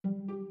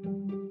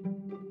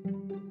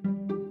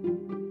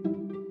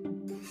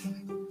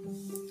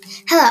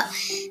Hello,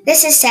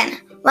 this is Santa.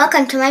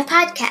 Welcome to my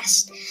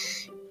podcast.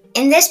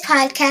 In this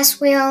podcast,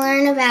 we will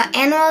learn about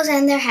animals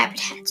and their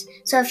habitats.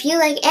 So if you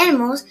like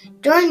animals,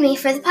 join me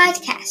for the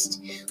podcast.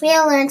 We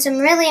will learn some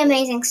really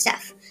amazing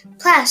stuff.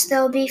 Plus,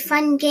 there will be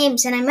fun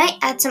games and I might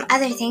add some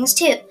other things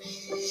too.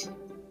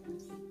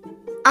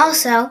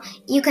 Also,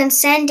 you can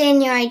send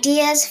in your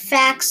ideas,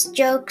 facts,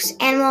 jokes,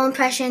 animal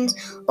impressions,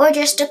 or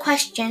just a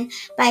question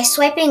by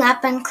swiping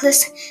up and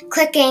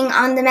clicking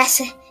on the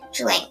message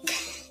link.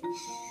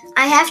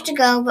 I have to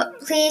go,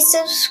 but please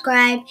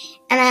subscribe,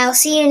 and I'll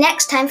see you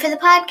next time for the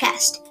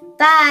podcast.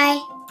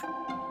 Bye!